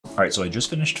All right, so I just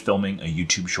finished filming a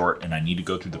YouTube short and I need to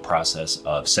go through the process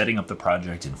of setting up the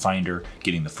project in Finder,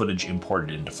 getting the footage imported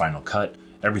into Final Cut,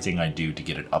 everything I do to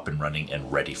get it up and running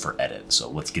and ready for edit. So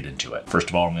let's get into it. First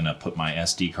of all, I'm gonna put my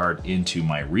SD card into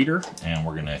my reader and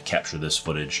we're gonna capture this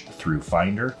footage through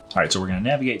Finder. All right, so we're gonna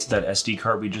navigate to that SD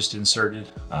card we just inserted.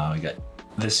 We got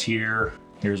this here.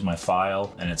 Here's my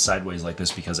file, and it's sideways like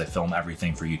this because I film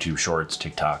everything for YouTube Shorts,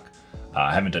 TikTok.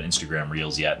 I haven't done Instagram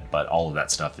Reels yet, but all of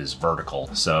that stuff is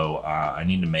vertical. So I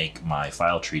need to make my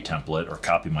file tree template or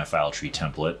copy my file tree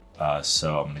template.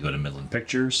 So I'm gonna go to Midland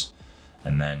Pictures,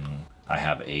 and then I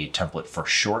have a template for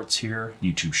shorts here,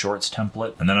 YouTube Shorts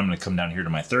template. And then I'm gonna come down here to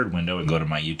my third window and go to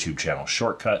my YouTube channel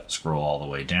shortcut, scroll all the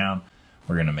way down.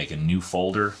 We're gonna make a new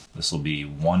folder. This will be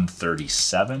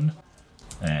 137,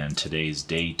 and today's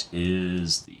date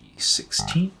is the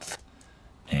 16th,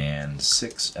 and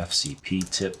 6 FCP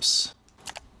tips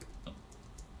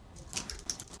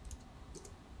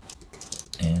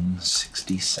in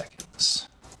 60 seconds.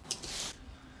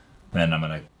 Then I'm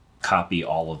gonna copy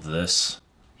all of this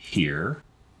here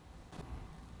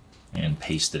and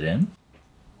paste it in.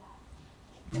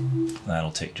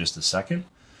 That'll take just a second.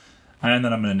 And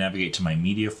then I'm gonna navigate to my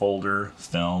media folder,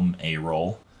 film,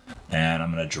 A-roll, and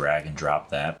I'm gonna drag and drop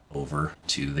that over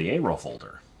to the A-roll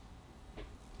folder.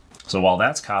 So while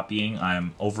that's copying,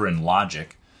 I'm over in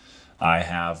Logic. I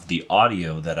have the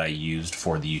audio that I used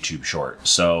for the YouTube short.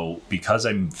 So because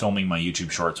I'm filming my YouTube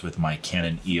shorts with my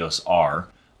Canon EOS R,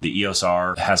 the EOS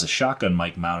R has a shotgun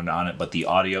mic mounted on it, but the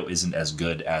audio isn't as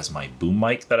good as my boom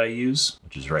mic that I use,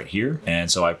 which is right here.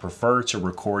 And so I prefer to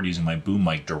record using my boom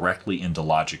mic directly into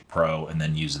Logic Pro and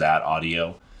then use that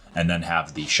audio, and then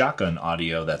have the shotgun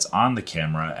audio that's on the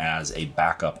camera as a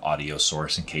backup audio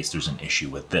source in case there's an issue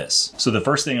with this. So the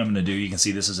first thing I'm gonna do, you can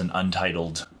see this is an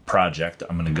untitled project.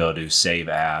 I'm gonna go to Save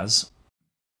As.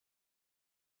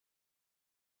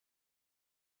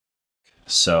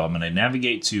 So I'm gonna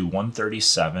navigate to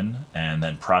 137 and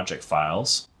then Project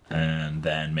Files, and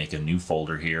then make a new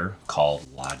folder here called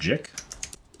Logic.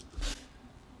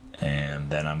 And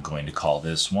then I'm going to call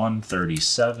this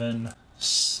 137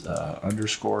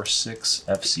 underscore 6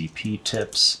 FCP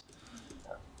tips,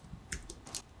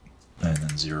 and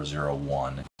then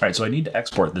 001. All right, so I need to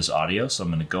export this audio, so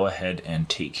I'm going to go ahead and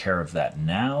take care of that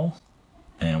now.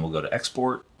 And we'll go to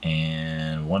export,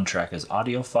 and one track as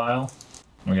audio file.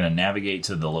 We're going to navigate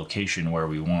to the location where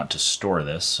we want to store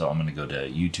this. So I'm going to go to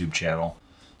YouTube channel,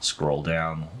 scroll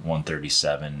down,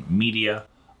 137, media,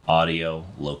 audio,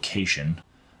 location,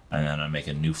 and then I make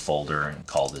a new folder and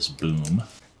call this boom.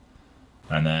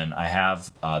 And then I have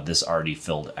this already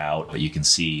filled out, but you can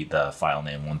see the file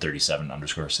name 137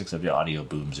 underscore 6 of the audio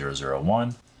boom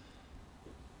 001.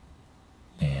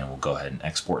 And we'll go ahead and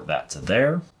export that to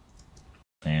there.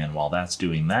 And while that's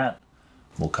doing that,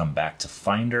 we'll come back to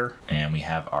Finder and we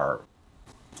have our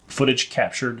footage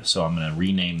captured. So I'm going to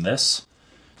rename this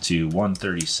to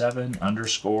 137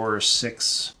 underscore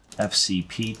 6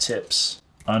 FCP tips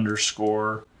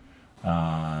underscore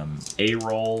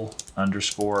A-roll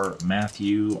underscore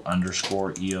Matthew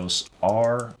underscore EOS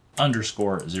R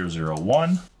underscore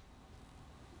 001.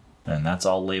 And that's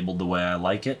all labeled the way I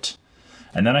like it.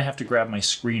 And then I have to grab my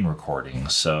screen recording.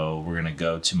 So we're going to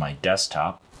go to my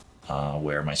desktop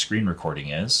where my screen recording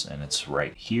is, and it's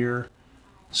right here,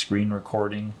 screen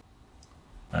recording.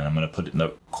 And I'm going to put it in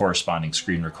the corresponding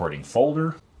screen recording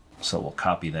folder. So we'll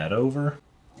copy that over.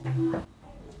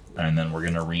 And then we're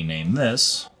going to rename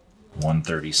this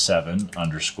 137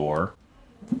 underscore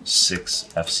 6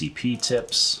 FCP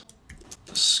tips,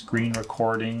 screen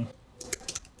recording,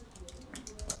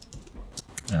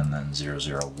 and then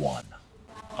 001.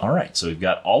 All right, so we've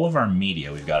got all of our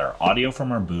media. We've got our audio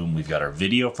from our boom, we've got our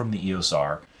video from the EOS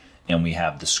R, and we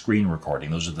have the screen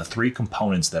recording. Those are the three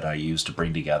components that I use to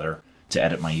bring together to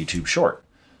edit my YouTube short.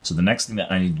 So the next thing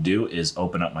that I need to do is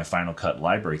open up my Final Cut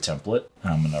library template.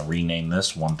 I'm going to rename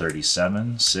this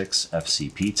 137 6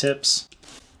 FCP tips,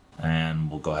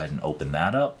 and we'll go ahead and open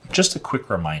that up. Just a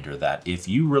quick reminder that if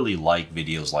you really like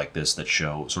videos like this that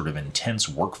show sort of intense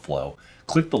workflow,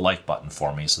 click the like button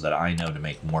for me so that I know to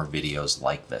make more videos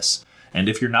like this. And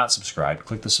if you're not subscribed,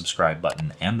 click the subscribe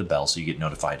button and the bell so you get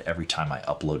notified every time I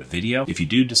upload a video. If you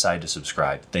do decide to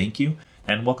subscribe, thank you.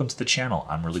 And welcome to the channel.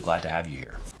 I'm really glad to have you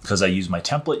here. Because I use my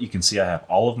template, you can see I have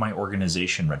all of my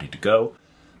organization ready to go.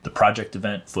 The project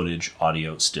event, footage,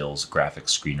 audio, stills, graphics,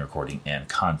 screen recording, and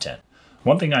content.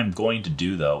 One thing I'm going to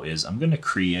do though is I'm going to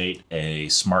create a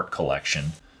smart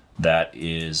collection that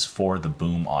is for the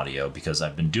boom audio, because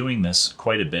I've been doing this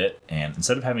quite a bit, and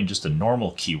instead of having just a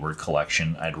normal keyword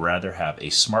collection, I'd rather have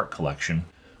a smart collection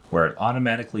where it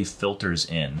automatically filters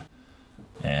in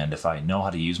And if I know how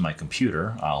to use my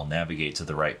computer, I'll navigate to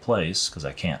the right place because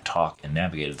I can't talk and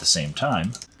navigate at the same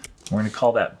time. We're going to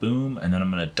call that boom, and then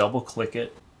I'm going to double click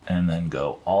it and then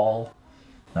go all.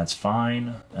 That's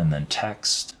fine. And then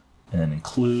text, and then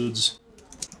includes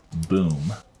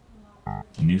boom,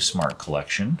 new smart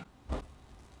collection.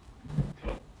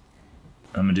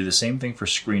 I'm going to do the same thing for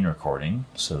screen recording.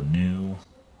 So new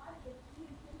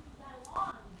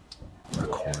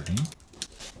recording.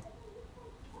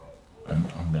 And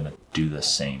I'm going to do the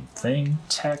same thing.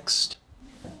 Text,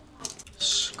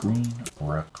 screen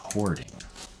recording.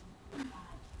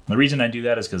 The reason I do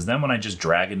that is because then when I just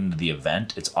drag it into the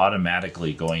event, it's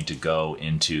automatically going to go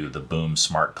into the Boom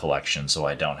Smart Collection, so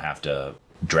I don't have to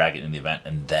drag it in the event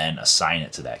and then assign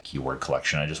it to that keyword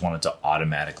collection. I just want it to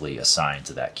automatically assign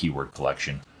to that keyword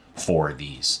collection for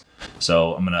these.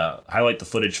 So I'm going to highlight the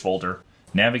footage folder,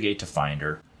 navigate to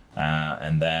Finder,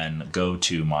 and then go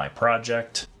to my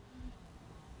project,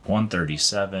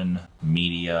 137,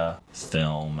 Media,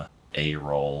 Film,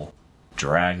 A-Roll,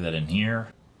 drag that in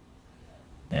here.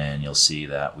 And you'll see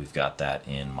that we've got that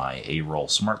in my A-Roll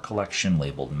Smart Collection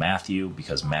labeled Matthew,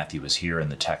 because Matthew is here in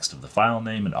the text of the file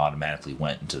name and automatically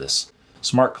went into this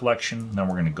Smart Collection. Then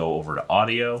we're going to go over to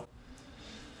Audio.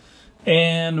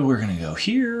 And we're going to go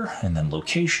here, and then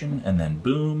Location, and then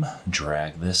Boom,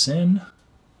 drag this in.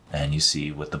 And you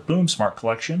see with the Boom Smart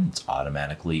Collection, it's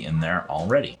automatically in there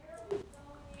already.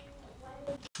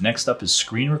 Next up is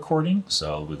screen recording.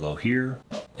 So we go here,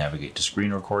 navigate to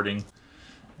screen recording,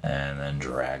 and then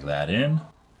drag that in.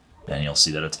 And you'll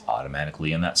see that it's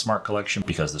automatically in that smart collection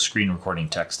because the screen recording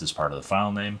text is part of the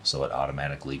file name, so it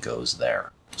automatically goes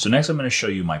there. So next I'm going to show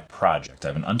you my project. I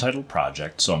have an untitled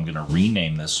project, so I'm going to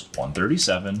rename this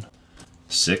 137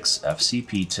 6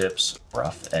 FCP tips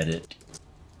rough edit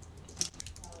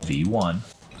V1.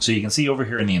 So you can see over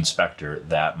here in the inspector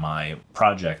that my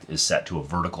project is set to a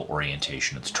vertical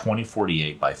orientation. It's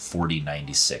 2048 by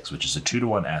 4096, which is a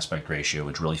 2:1 aspect ratio,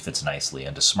 which really fits nicely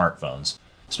into smartphones,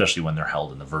 especially when they're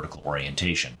held in the vertical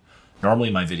orientation. Normally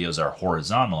my videos are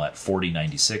horizontal at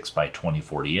 4096 by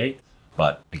 2048,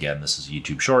 but again, this is a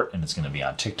YouTube short and it's going to be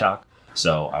on TikTok,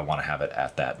 so I want to have it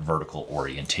at that vertical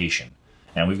orientation.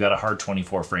 And we've got a hard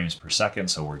 24 frames per second,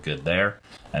 so we're good there.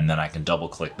 And then I can double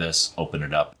click this, open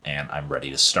it up, and I'm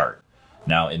ready to start.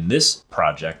 Now in this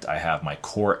project, I have my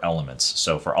core elements.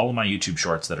 So for all of my YouTube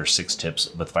shorts that are 6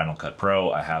 tips with Final Cut Pro,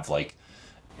 I have like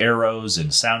arrows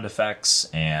and sound effects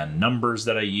and numbers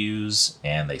that I use,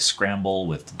 and they scramble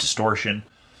with distortion.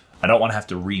 I don't want to have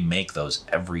to remake those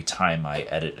every time I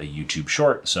edit a YouTube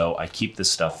short, so I keep this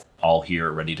stuff all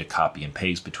here ready to copy and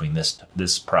paste between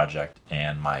this project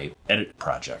and my edit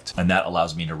project. And that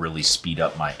allows me to really speed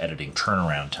up my editing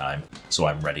turnaround time, so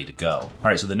I'm ready to go. All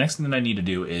right, so the next thing that I need to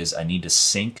do is I need to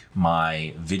sync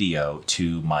my video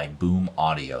to my Boom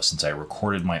audio since I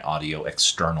recorded my audio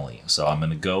externally. So I'm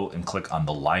gonna go and click on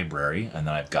the library, and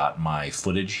then I've got my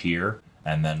footage here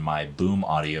and then my Boom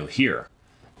audio here.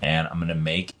 And I'm gonna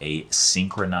make a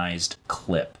synchronized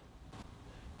clip.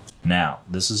 Now,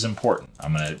 this is important.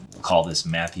 I'm going to call this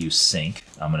Matthew Sync.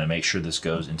 I'm going to make sure this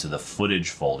goes into the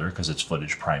footage folder because it's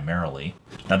footage primarily.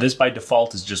 Now, this by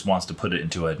default just wants to put it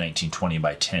into a 1920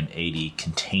 by 1080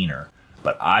 container,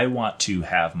 but I want to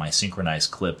have my synchronized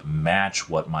clip match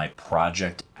what my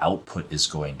project output is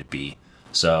going to be.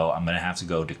 So I'm going to have to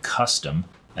go to Custom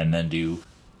and then do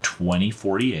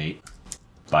 2048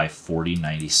 by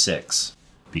 4096.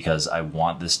 Because I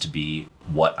want this to be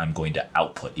what I'm going to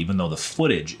output, even though the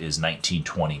footage is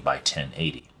 1920 by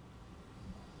 1080.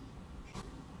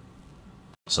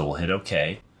 So we'll hit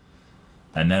OK.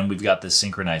 And then we've got this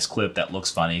synchronized clip that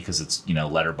looks funny because it's, you know,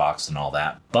 letterboxed and all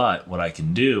that. But what I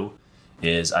can do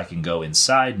is I can go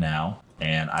inside now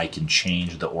and I can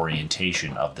change the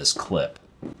orientation of this clip.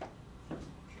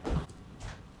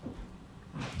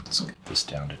 Let's get this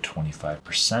down to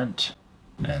 25%.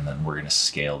 And then we're going to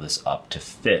scale this up to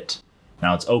fit.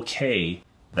 Now it's okay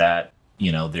that,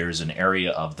 you know, there's an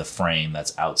area of the frame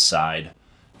that's outside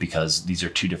because these are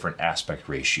 2 different aspect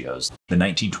ratios. The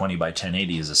 1920 by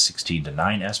 1080 is a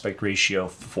 16:9 aspect ratio.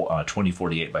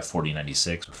 2048 by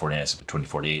 4096 or 4096 by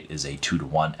 2048 is a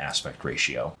 2:1 aspect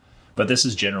ratio. But this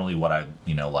is generally what I,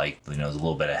 like, there's a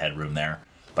little bit of headroom there.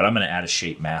 But I'm going to add a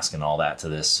shape mask and all that to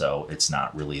this, so it's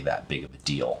not really that big of a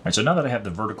deal. All right, so now that I have the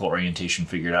vertical orientation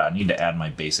figured out, I need to add my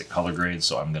basic color grade.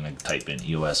 So I'm going to type in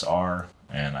EOS R,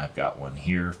 and I've got one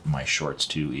here, my shorts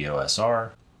to EOS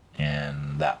R,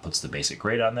 and that puts the basic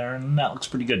grade on there, and that looks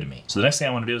pretty good to me. So the next thing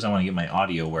I want to do is I want to get my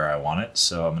audio where I want it.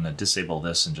 So I'm going to disable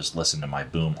this and just listen to my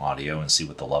Boom audio and see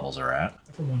what the levels are at.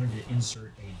 If I wanted to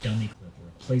insert a dummy clip or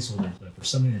a placeholder clip or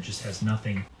something that just has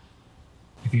nothing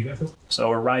So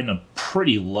we're riding a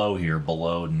pretty low here,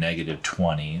 below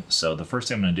 -20. So the first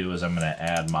thing I'm going to do is I'm going to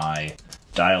add my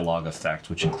dialogue effect,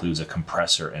 which includes a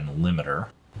compressor and limiter.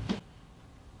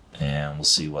 And we'll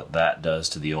see what that does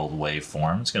to the old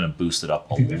waveform. It's going to boost it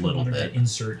up a little bit.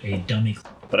 Insert a dummy.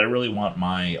 But I really want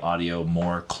my audio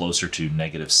more closer to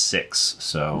 -6.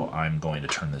 So I'm going to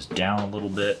turn this down a little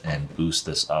bit and boost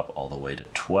this up all the way to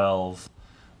 12.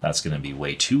 That's going to be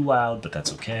way too loud, but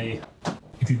that's okay.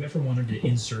 If you've ever wanted to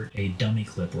insert a dummy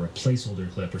clip or a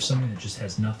placeholder clip or something that just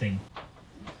has nothing,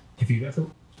 you can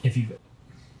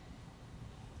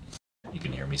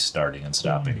hear me starting and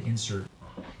stopping.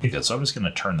 Good, so I'm just going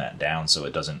to turn that down so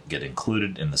it doesn't get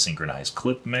included in the synchronized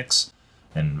clip mix.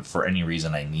 And for any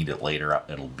reason I need it later,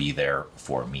 it'll be there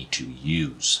for me to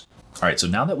use. All right, so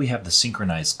now that we have the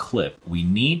synchronized clip, we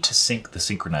need to sync the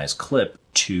synchronized clip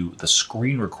to the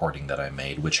screen recording that I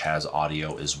made, which has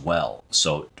audio as well.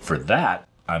 So for that,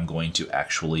 I'm going to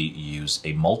actually use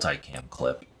a multicam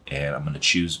clip, and I'm going to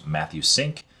choose Matthew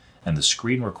Sync and the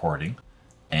screen recording,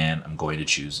 and I'm going to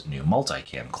choose new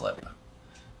multicam clip.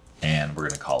 And we're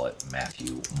going to call it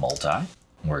Matthew Multi.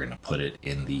 We're going to put it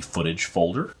in the footage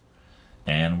folder.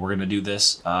 And we're going to do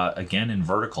this again in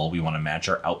vertical. We want to match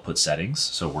our output settings.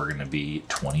 So we're going to be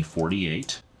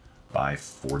 2048 by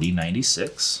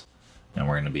 4096. And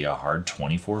we're going to be a hard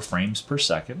 24 frames per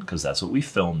second because that's what we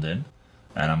filmed in.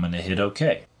 And I'm going to hit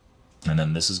OK. And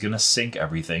then this is going to sync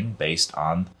everything based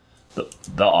on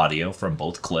the audio from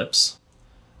both clips.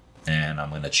 And I'm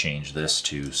going to change this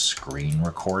to screen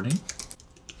recording.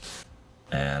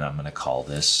 And I'm going to call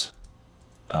this,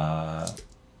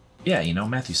 yeah, you know,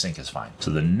 Matthew Sync is fine. So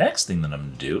the next thing that I'm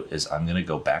going to do is I'm going to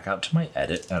go back out to my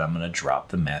edit and I'm going to drop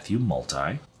the Matthew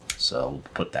Multi. So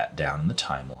put that down in the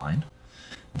timeline.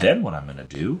 Then what I'm going to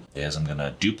do is I'm going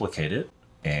to duplicate it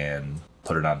and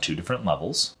put it on 2 different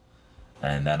levels.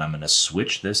 And then I'm going to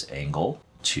switch this angle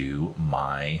to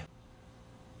mine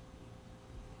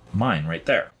right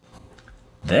there.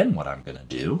 Then what I'm going to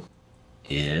do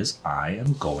is I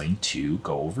am going to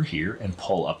go over here and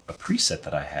pull up a preset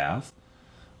that I have.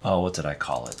 Oh, what did I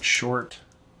call it? Short.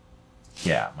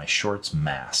 Yeah, my shorts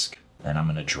mask. And I'm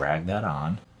going to drag that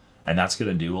on. And that's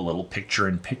going to do a little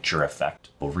picture-in-picture effect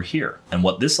over here. And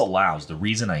what this allows, the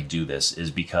reason I do this is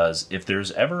because if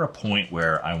there's ever a point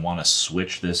where I want to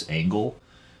switch this angle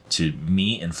to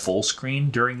me in full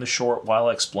screen during the short while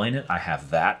I explain it, I have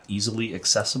that easily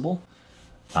accessible.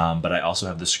 But I also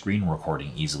have the screen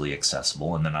recording easily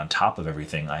accessible. And then on top of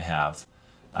everything, I have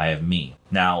me.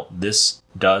 Now, this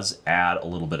does add a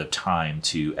little bit of time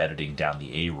to editing down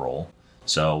the A-roll.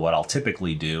 So what I'll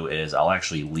typically do is I'll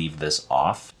actually leave this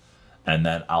off, and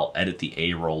then I'll edit the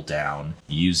A-roll down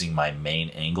using my main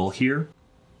angle here,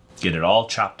 get it all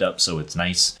chopped up so it's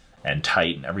nice and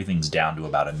tight and everything's down to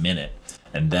about a minute.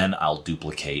 And then I'll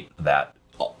duplicate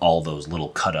all those little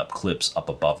cut up clips up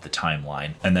above the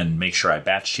timeline, and then make sure I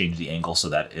batch change the angle so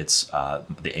that it's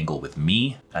the angle with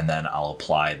me, and then I'll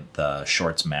apply the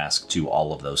shorts mask to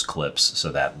all of those clips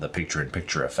so that the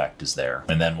picture-in-picture effect is there.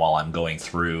 And then while I'm going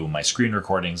through my screen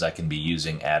recordings, I can be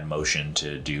using add motion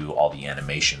to do all the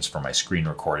animations for my screen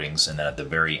recordings, and then at the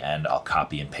very end I'll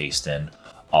copy and paste in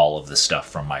all of the stuff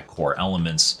from my core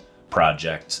elements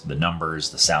project, the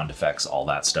numbers, the sound effects, all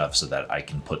that stuff, so that I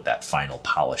can put that final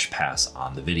polish pass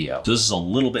on the video. So this is a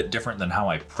little bit different than how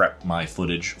I prep my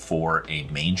footage for a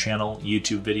main channel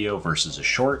YouTube video versus a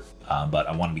short, but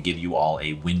I wanted to give you all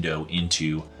a window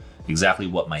into exactly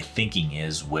what my thinking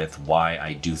is with why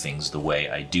I do things the way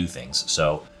I do things.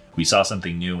 So we saw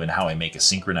something new in how I make a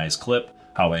synchronized clip,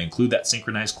 how I include that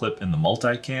synchronized clip in the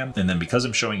multicam, and then because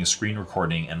I'm showing a screen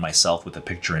recording and myself with a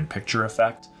picture-in-picture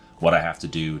effect, what I have to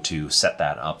do to set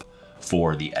that up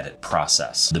for the edit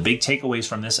process. The big takeaways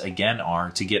from this, again,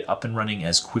 are to get up and running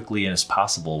as quickly as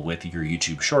possible with your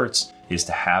YouTube Shorts is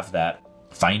to have that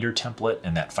Finder template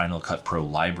and that Final Cut Pro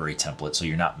library template so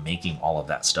you're not making all of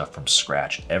that stuff from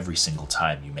scratch every single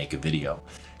time you make a video.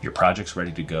 Your project's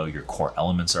ready to go, your core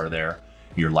elements are there,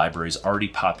 your library's already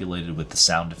populated with the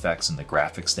sound effects and the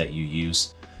graphics that you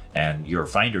use. And your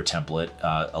Finder template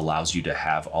allows you to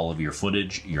have all of your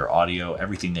footage, your audio,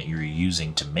 everything that you're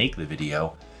using to make the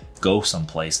video go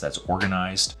someplace that's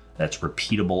organized, that's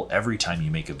repeatable every time you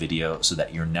make a video, so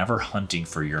that you're never hunting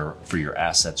for your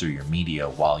assets or your media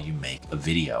while you make a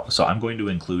video. So I'm going to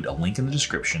include a link in the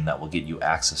description that will get you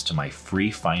access to my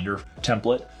free Finder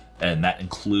template, and that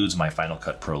includes my Final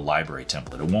Cut Pro library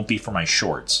template. It won't be for my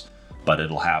shorts, but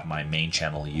it'll have my main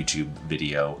channel YouTube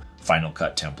video Final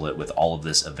Cut template with all of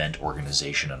this event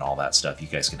organization and all that stuff. You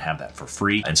guys can have that for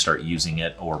free and start using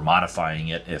it or modifying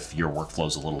it if your workflow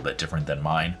is a little bit different than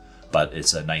mine. but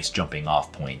it's a nice jumping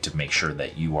off point to make sure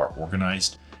that you are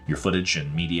organized. Your footage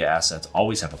and media assets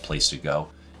always have a place to go,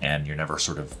 and you're never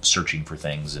sort of searching for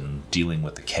things and dealing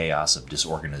with the chaos of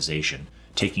disorganization,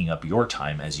 taking up your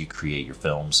time as you create your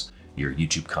films, your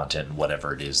YouTube content, and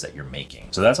whatever it is that you're making.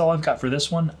 So that's all I've got for this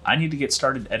one. I need to get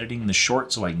started editing the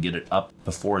short so I can get it up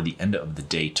before the end of the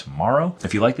day tomorrow.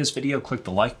 If you like this video, click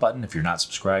the like button. If you're not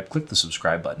subscribed, click the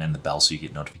subscribe button and the bell so you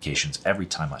get notifications every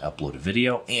time I upload a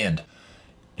video. And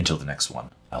until the next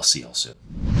one, I'll see y'all soon.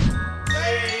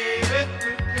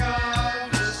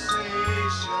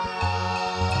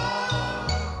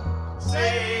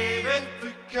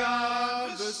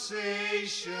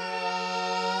 Conversation.